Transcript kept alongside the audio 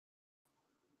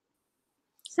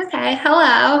Okay,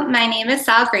 hello. My name is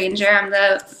Sal Granger. I'm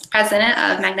the president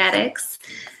of Magnetics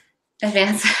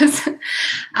Advances.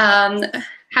 um,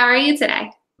 how are you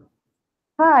today?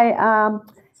 Hi,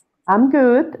 I'm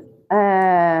good.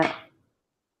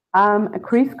 I'm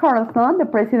Chris Carlson, the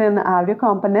president of Audio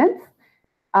Components.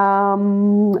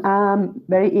 I'm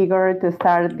very eager to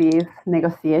start this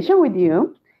negotiation with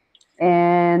you.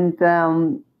 And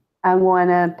I want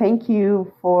to thank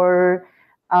you for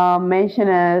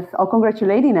mentioning us or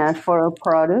congratulating us for our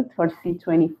product for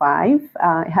C25.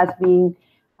 It has been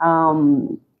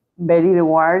um, very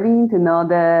rewarding to know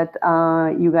that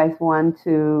you guys want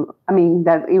to,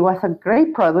 that it was a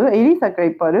great product. It is a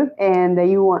great product, and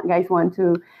that guys want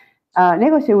to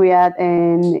negotiate with us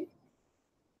and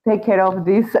take care of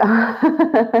this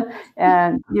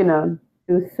and,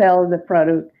 to sell the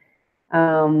product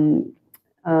um,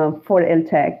 for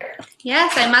El-Tek.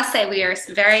 Yes, I must say we are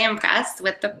very impressed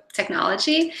with the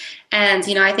technology. And,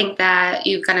 I think that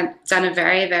you've kind of done a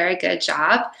very, very good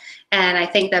job. And I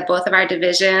think that both of our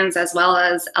divisions, as well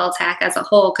as El-Tek as a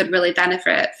whole, could really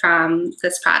benefit from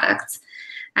this product.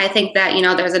 I think that,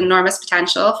 there's enormous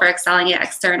potential for selling it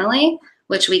externally,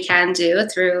 which we can do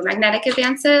through Magnetic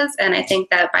Advances. And I think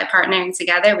that by partnering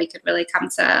together, we could really come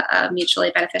to a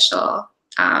mutually beneficial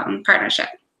partnership.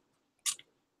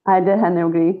 I definitely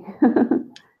agree.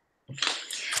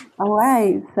 All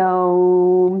right,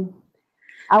 so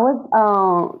I was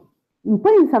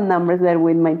putting some numbers there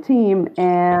with my team,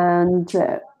 and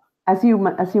as you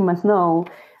must know,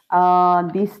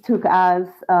 this took us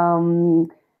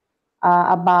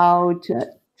about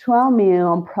 12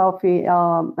 million profit.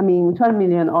 12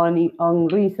 million on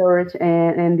research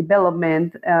and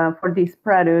development for this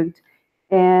product,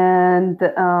 and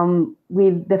we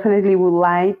definitely would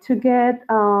like to get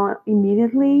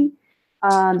immediately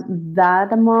that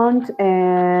amount,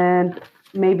 and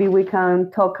maybe we can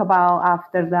talk about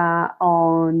after that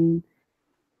on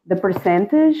the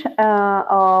percentage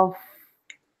of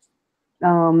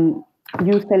you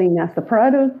selling us the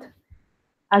product,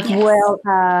 as Yes. well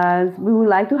as we would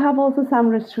like to have also some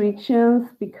restrictions,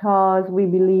 because we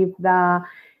believe that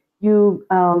you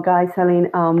guys selling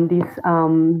this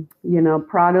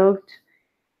product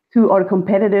to our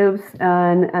competitors,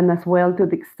 and as well to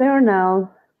the external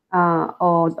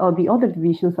or the other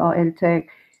divisions of El-Tek,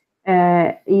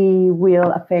 it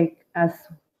will affect us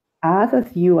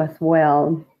as you as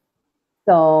well.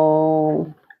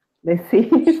 So let's see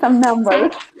some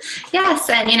numbers. Yes,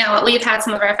 and we've had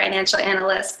some of our financial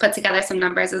analysts put together some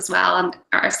numbers as well on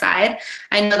our side.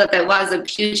 I know that there was a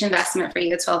huge investment for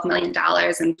you, $12 million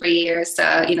in 3 years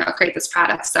to create this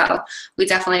product. So we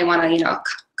definitely want to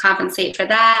compensate for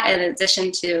that, in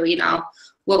addition to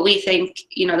what we think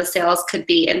the sales could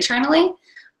be internally.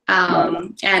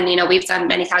 And we've done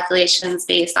many calculations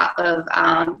based off of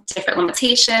different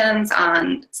limitations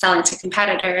on selling to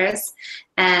competitors.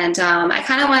 And I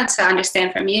kind of wanted to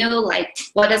understand from you, like,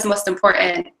 what is most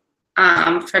important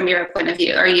from your point of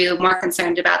view? Are you more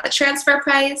concerned about the transfer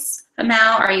price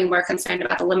amount? Are you more concerned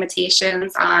about the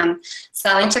limitations on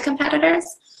selling to competitors,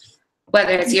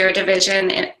 whether it's your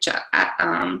division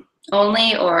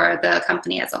only or the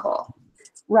company as a whole?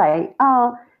 Right.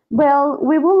 Well,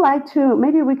 we would like to,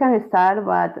 maybe we can start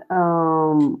about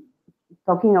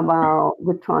talking about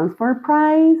the transfer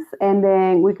price, and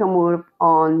then we can move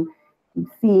on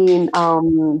seeing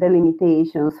the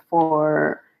limitations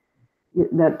for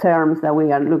the terms that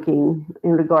we are looking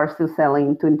in regards to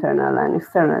selling to internal and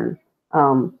external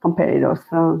competitors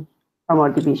from our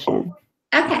division.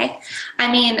 Okay. I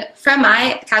mean, from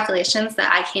my calculations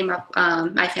that I came up,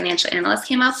 my financial analyst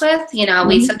came up with,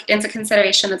 we took into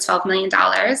consideration the $12 million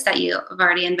that you have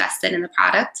already invested in the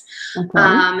product.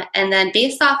 Okay. And then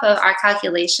based off of our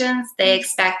calculations, they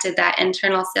expected that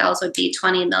internal sales would be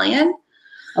 20 million.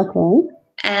 Okay.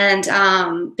 And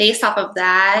based off of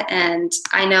that, and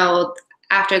I know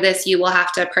after this, you will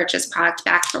have to purchase product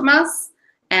back from us.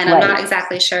 And I'm not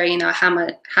exactly sure, how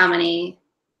many,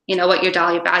 what your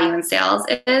dollar value in sales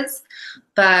is,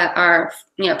 but are,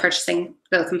 purchasing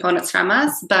the components from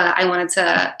us. But I wanted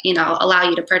to, allow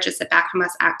you to purchase it back from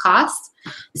us at cost.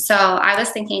 So I was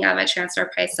thinking of a transfer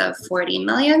price of 40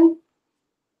 million.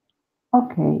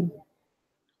 Okay.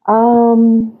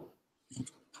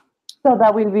 So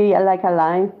that will be like a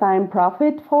lifetime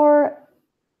profit for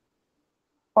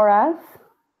us.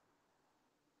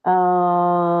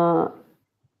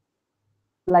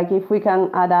 Like if we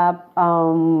can add up,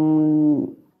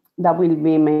 that will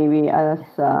be maybe as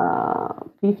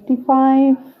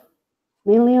 55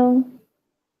 million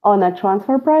on a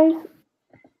transfer price.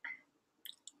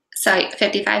 So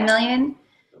 55 million,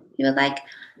 you would like?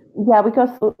 Yeah, because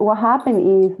what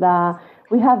happened is that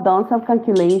we have done some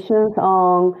calculations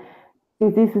on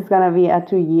if this is going to be a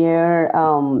 2 year.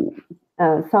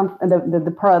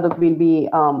 The product will be,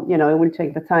 it will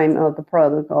take the time of the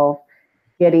product of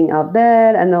getting up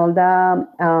there and all that.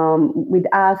 With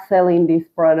us selling this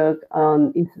product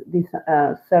on this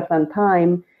certain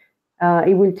time,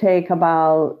 it will take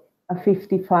about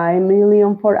 55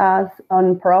 million for us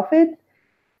on profit.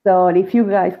 So if you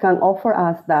guys can offer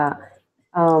us that,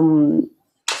 that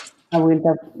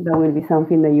will be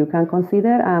something that you can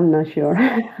consider. I'm not sure.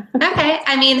 Okay.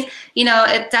 I mean,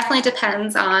 it definitely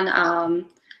depends on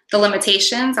the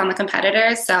limitations on the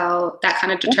competitors. So that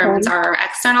kind of determines our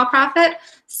external profit.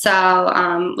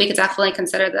 So we could definitely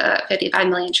consider the 55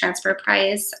 million transfer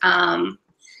price.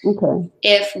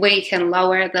 If we can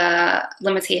lower the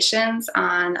limitations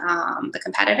on the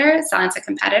competitors, selling to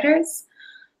competitors.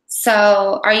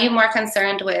 So are you more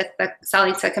concerned with the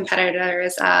selling to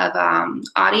competitors of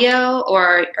audio,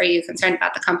 or are you concerned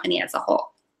about the company as a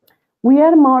whole? We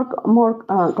are more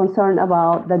concerned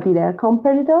about the direct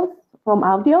competitors from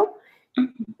audio.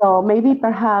 Mm-hmm. So maybe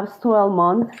perhaps 12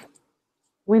 months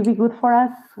will be good for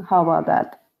us. How about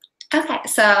that? Okay,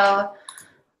 so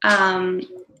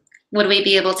would we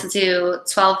be able to do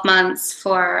 12 months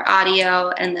for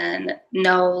audio and then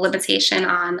no limitation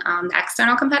on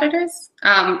external competitors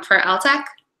for El-Tek?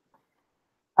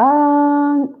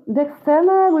 The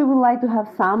external, we would like to have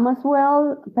some as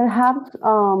well. Perhaps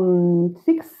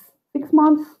 6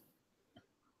 months.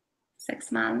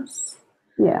 6 months.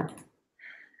 Yeah.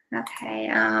 Okay.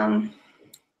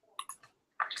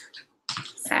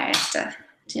 Sorry, I have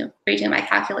to redo my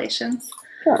calculations.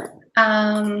 Sure.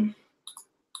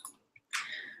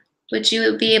 Would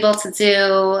you be able to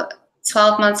do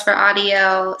 12 months for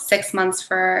audio, 6 months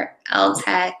for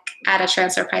El-Tek at a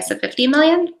transfer price of 50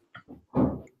 million?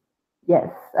 Yes,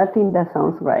 I think that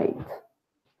sounds right.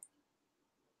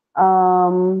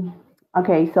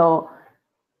 Okay, so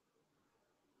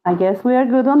I guess we are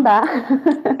good on that.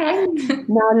 Okay.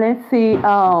 Now let's see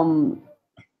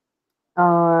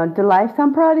the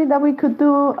lifetime product that we could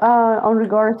do on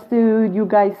regards to you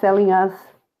guys selling us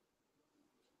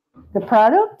the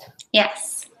product?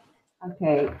 Yes.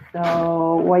 Okay,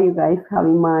 so what you guys have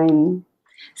in mind?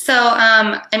 So,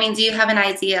 I mean, do you have an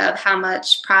idea of how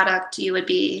much product you would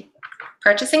be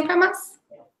purchasing from us?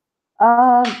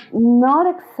 Not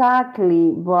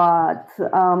exactly, but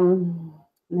let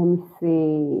me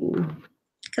see.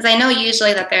 Because I know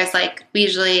usually that there's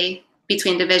usually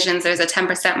between divisions, there's a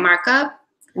 10% markup.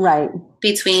 Right.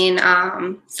 Between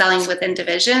selling within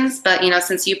divisions, but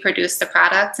since you produce the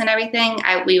product and everything,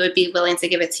 we would be willing to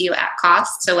give it to you at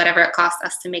cost. So whatever it costs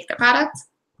us to make the product.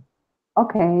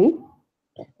 Okay,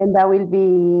 and that will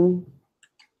be.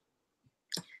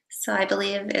 So I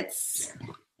believe it's.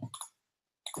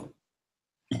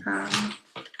 I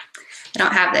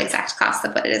don't have the exact cost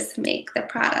of what it is to make the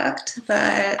product,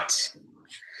 but.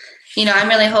 I'm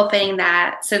really hoping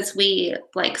that since we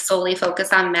solely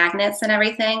focus on magnets and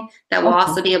everything, that we'll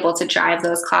also be able to drive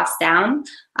those costs down,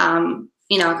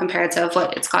 compared to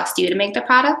what it's cost you to make the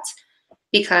product,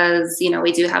 because,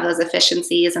 we do have those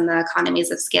efficiencies and the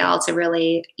economies of scale to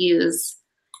really use,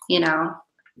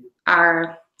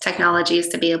 our technologies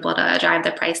to be able to drive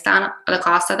the price down, the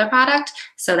cost of the product.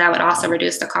 So that would also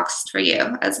reduce the cost for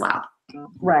you as well.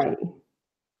 Right.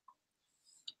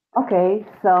 Okay,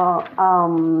 so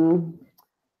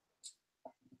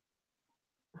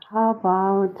how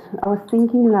about, I was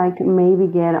thinking maybe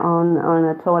get on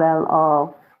a total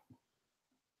of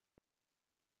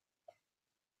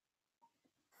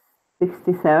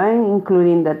 67,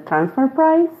 including the transfer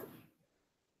price.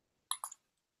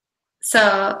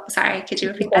 So, sorry, could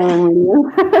you repeat that?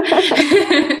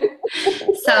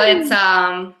 So it's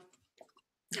how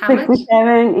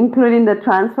 67, much? Including the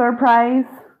transfer price.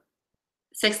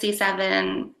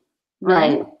 67 million?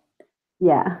 Right.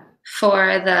 Yeah.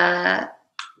 For the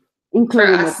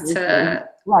including for us to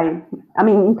right. I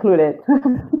mean included.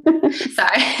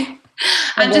 Sorry.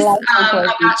 I'm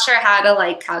not sure how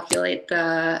to calculate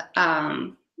the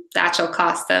actual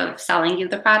cost of selling you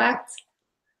the product.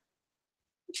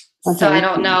 Okay. So I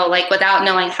don't know, without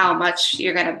knowing how much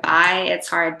you're going to buy, it's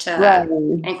hard to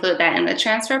include that in the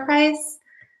transfer price.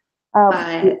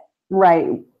 Right.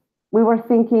 We were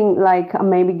thinking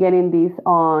maybe getting this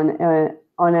on an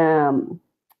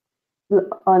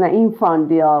in-front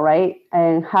deal, right?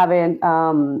 And having,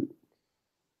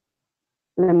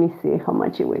 let me see how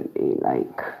much it will be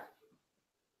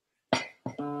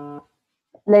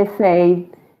let's say,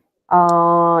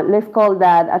 let's call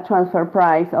that a transfer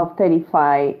price of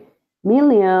 35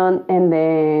 million, and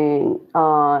then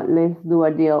let's do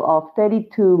a deal of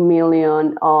 32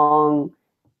 million on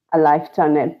a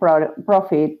lifetime net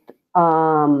profit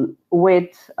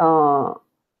with 12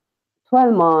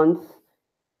 months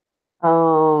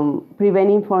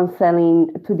preventing from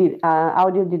selling to the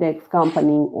audio direct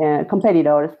company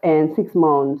competitors and 6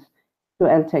 months to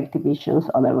El-Tek divisions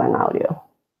other than audio.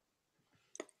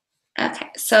 Okay,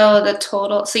 so the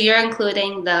total, so you're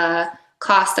including the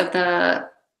cost of the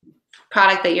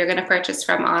product that you're going to purchase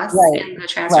from us in the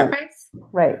transfer price?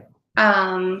 Right.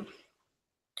 And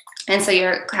so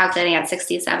you're calculating at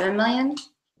 67 million?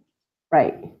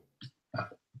 Right.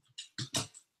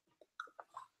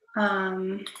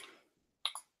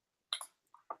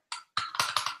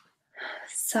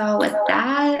 So with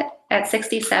that, at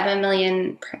 67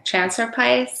 million transfer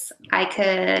price, I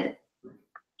could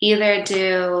either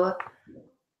do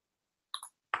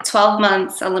 12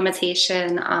 months a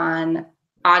limitation on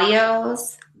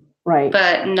audios, right,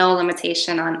 but no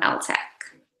limitation on El-Tek.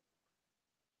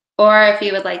 Or if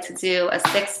you would like to do a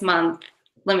 6-month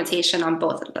limitation on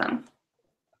both of them.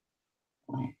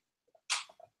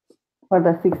 For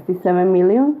the 67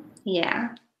 million?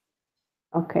 Yeah.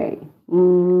 Okay.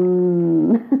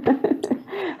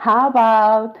 How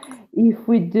about if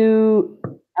we do,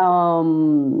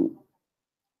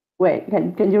 wait,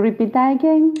 can you repeat that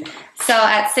again? So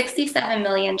at 67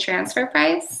 million transfer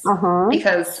price,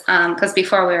 because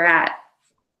before we were at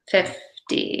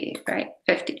 50, right?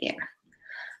 50, yeah.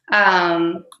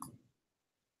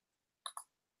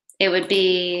 It would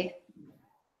be.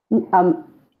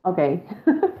 Okay.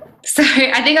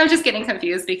 Sorry, I think I'm just getting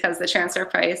confused because the transfer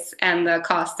price and the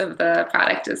cost of the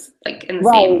product is like in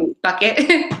the same bucket.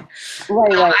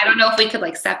 Right. I don't know if we could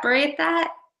like separate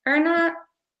that or not.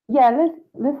 Yeah,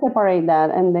 let's separate that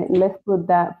and then let's put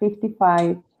that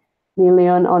 55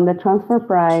 million on the transfer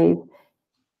price.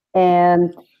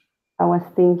 And I was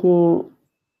thinking,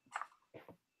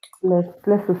 let's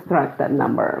subtract that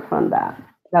number from that.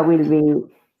 That will be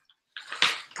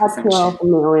 12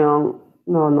 million.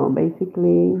 No,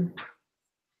 basically,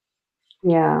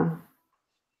 yeah.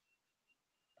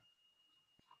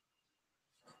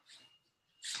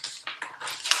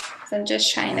 So I'm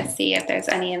just trying to see if there's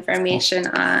any information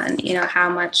on, how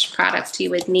much product you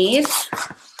would need.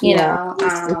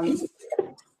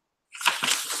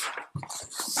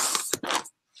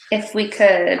 If we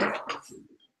could,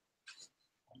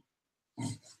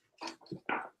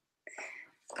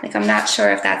 like, I'm not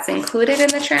sure if that's included in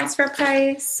the transfer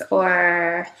price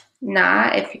or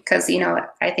not, because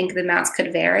I think the amounts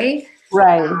could vary.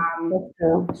 Right. That's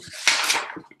true.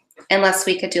 Unless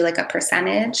we could do like a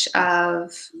percentage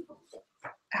of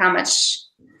how much.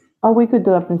 Oh, we could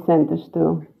do a percentage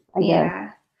too, I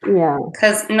guess. Yeah.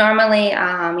 Because normally,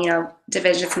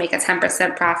 divisions make a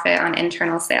 10% profit on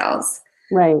internal sales.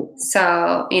 Right.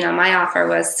 So, my offer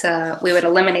was we would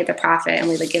eliminate the profit and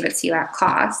we would give it to you at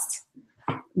cost.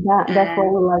 That's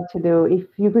what we like to do. If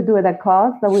you could do it at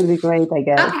cost, that would be great, I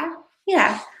guess. Okay.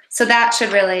 Yeah. So that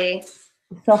should really.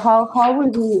 So how will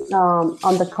be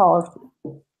on the cost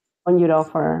on your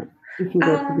offer if you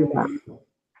were to do that?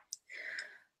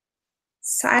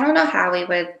 So I don't know how we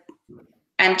would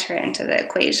enter into the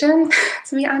equation,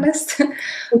 to be honest.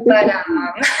 But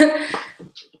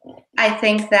I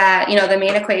think that, the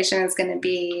main equation is going to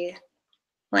be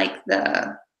like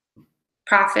the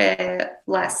profit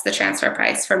less the transfer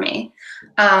price for me.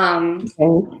 And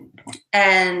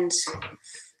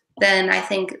then I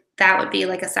think that would be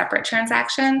like a separate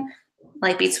transaction,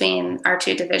 like between our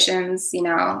two divisions,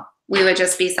 we would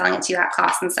just be selling it to you at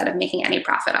cost instead of making any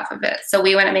profit off of it. So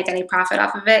we wouldn't make any profit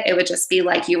off of it. It would just be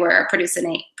like you were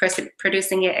producing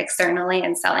it externally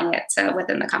and selling it to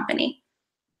within the company.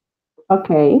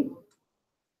 Okay.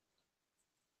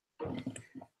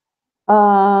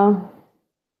 So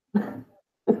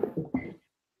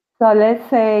let's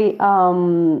say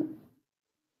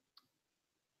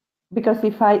because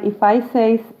if I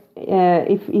say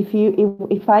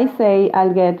if I say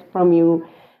I'll get from you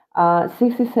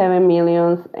 67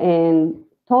 millions in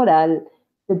total,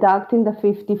 deducting the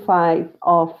 55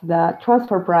 of the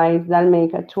transfer price, that'll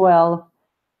make a 12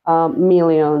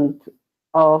 million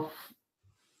of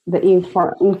the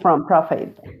in-front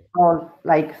profit, or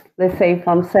like, let's say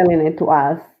from selling it to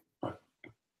us.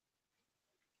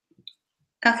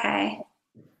 Okay.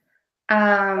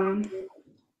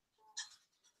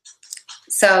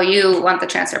 So you want the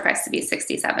transfer price to be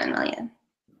 67 million?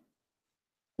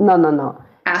 No.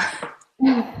 Oh.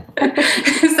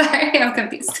 Sorry, I'm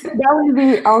confused. That will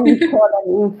be only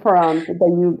total in front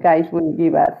that you guys will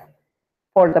give us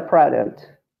for the product.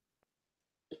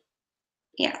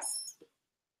 Yes.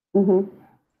 Mm-hmm.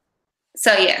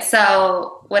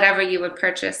 So whatever you would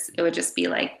purchase, it would just be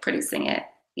like producing it,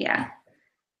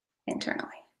 internally.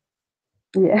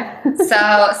 Yeah. So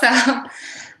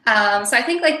I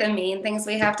think like the main things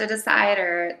we have to decide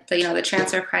are the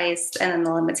transfer price and then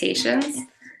the limitations.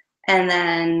 And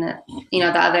then, the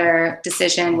other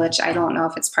decision, which I don't know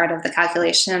if it's part of the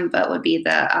calculation, but would be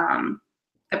the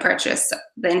purchase,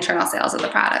 the internal sales of the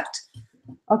product.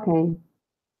 Okay.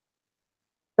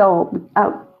 So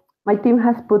my team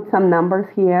has put some numbers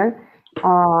here,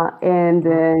 and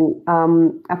then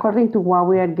according to what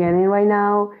we are getting right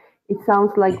now, it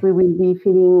sounds like we will be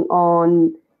fitting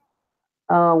on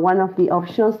one of the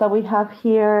options that we have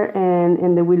here,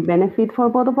 and they will benefit for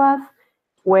both of us,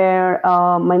 where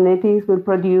Magnetics will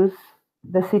produce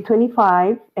the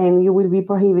C25, and you will be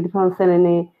prohibited from selling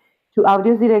it to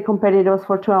Audio's direct competitors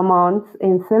for 12 months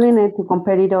and selling it to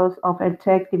competitors of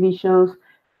El-Tek divisions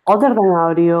other than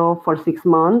Audio for 6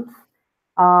 months.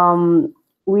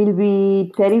 Will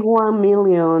be 31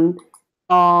 million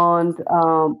on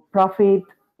profit,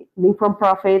 from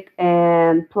profit,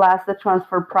 and plus the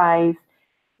transfer price.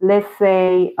 Let's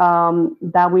say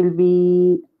that will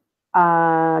be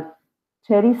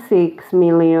 36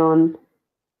 million,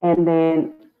 and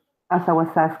then, as I was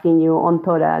asking you, on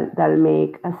total, that'll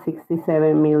make a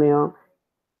 67 million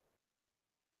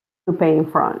to pay in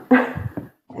front.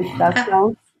 Does that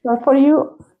sound good for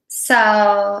you?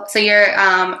 So you're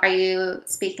are you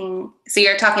speaking? So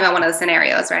you're talking about one of the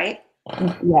scenarios, right?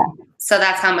 Yeah. So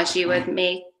that's how much you would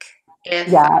make if.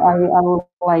 Yeah, I would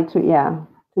like to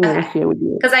negotiate with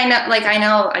you. Because I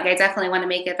know, I definitely want to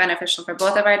make it beneficial for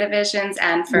both of our divisions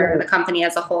and for the company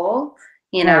as a whole.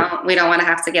 We don't want to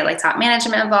have to get like top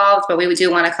management involved, but we do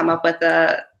want to come up with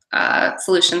the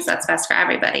solutions that's best for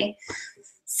everybody.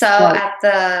 So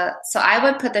so I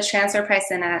would put the transfer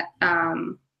price in at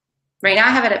right now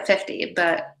I have it at 50,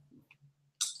 but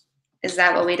is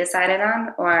that what we decided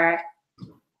on, or?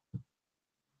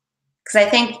 Because I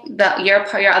think your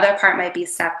other part might be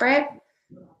separate.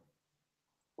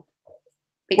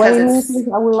 What it means is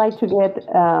I would like to get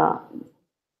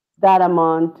that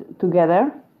amount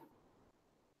together,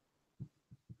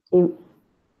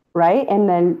 right? And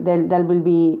then that will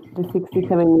be the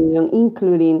 67 million,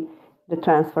 including the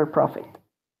transfer profit.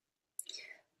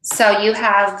 So you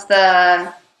have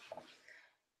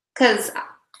because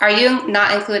are you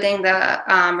not including the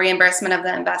reimbursement of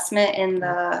the investment in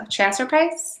the transfer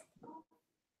price?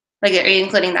 Like, are you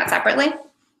including that separately?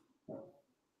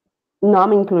 No,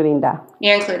 I'm including that.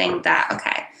 You're including that,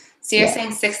 okay. So you're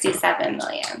saying 67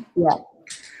 million. Yeah.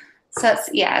 So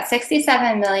it's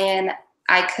 67 million.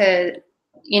 I could,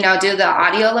 do the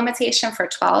audio limitation for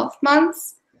 12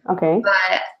 months. Okay.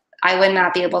 But I would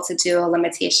not be able to do a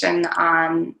limitation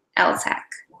on El-Tek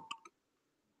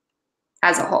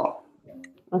as a whole.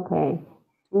 Okay.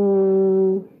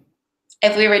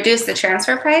 If we reduce the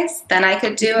transfer price, then I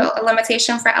could do a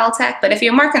limitation for El-Tek. But if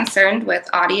you're more concerned with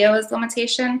audio as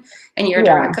limitation and your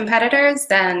direct competitors,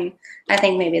 then I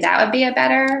think maybe that would be a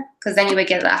better, because then you would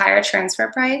get a higher transfer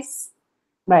price.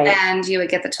 Right. And you would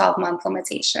get the 12-month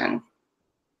limitation.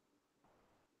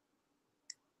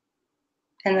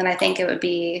 And then I think it would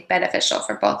be beneficial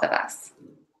for both of us.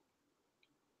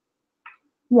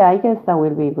 Yeah, I guess that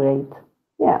would be great.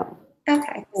 Yeah.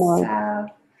 Okay.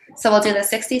 So we'll do the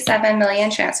 67 million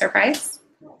transfer price.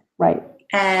 Right.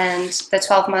 And the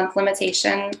 12-month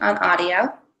limitation on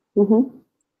audio. Mm-hmm.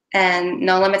 And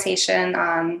no limitation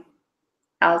on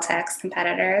El-Tek's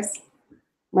competitors.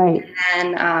 Right.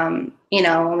 And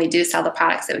when we do sell the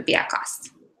products, it would be at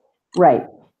cost. Right.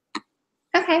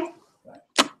 Okay.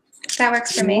 That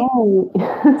works for me.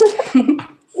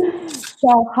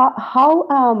 So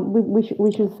how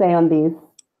we should say on this,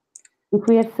 if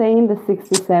we are saying the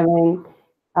 67,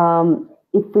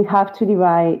 if we have to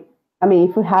divide,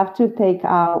 if we have to take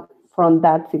out from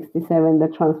that 67 the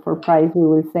transfer price, we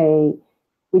will say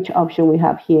which option we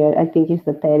have here. I think it's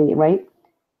the 30, right?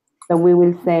 So we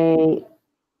will say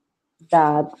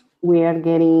that we are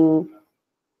getting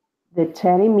the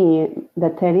 30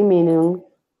 million,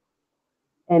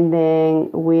 and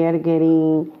then we are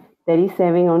getting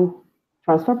 37 on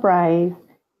transfer price,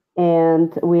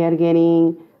 and we are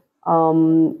getting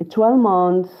 12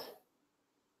 months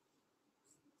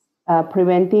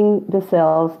preventing the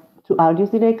sales to Audio's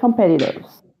direct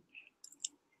competitors.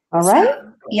 All right?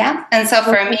 Yeah. And so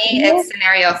for me, it's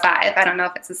scenario 5. I don't know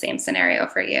if it's the same scenario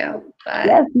for you, but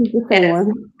yes, it's the same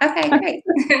one. Okay, great.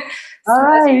 All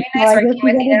right. Nice working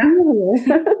with you.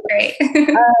 Great.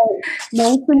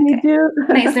 Nice to meet you.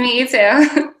 Nice to meet you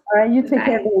too. All right, you take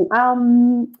care. All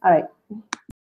right.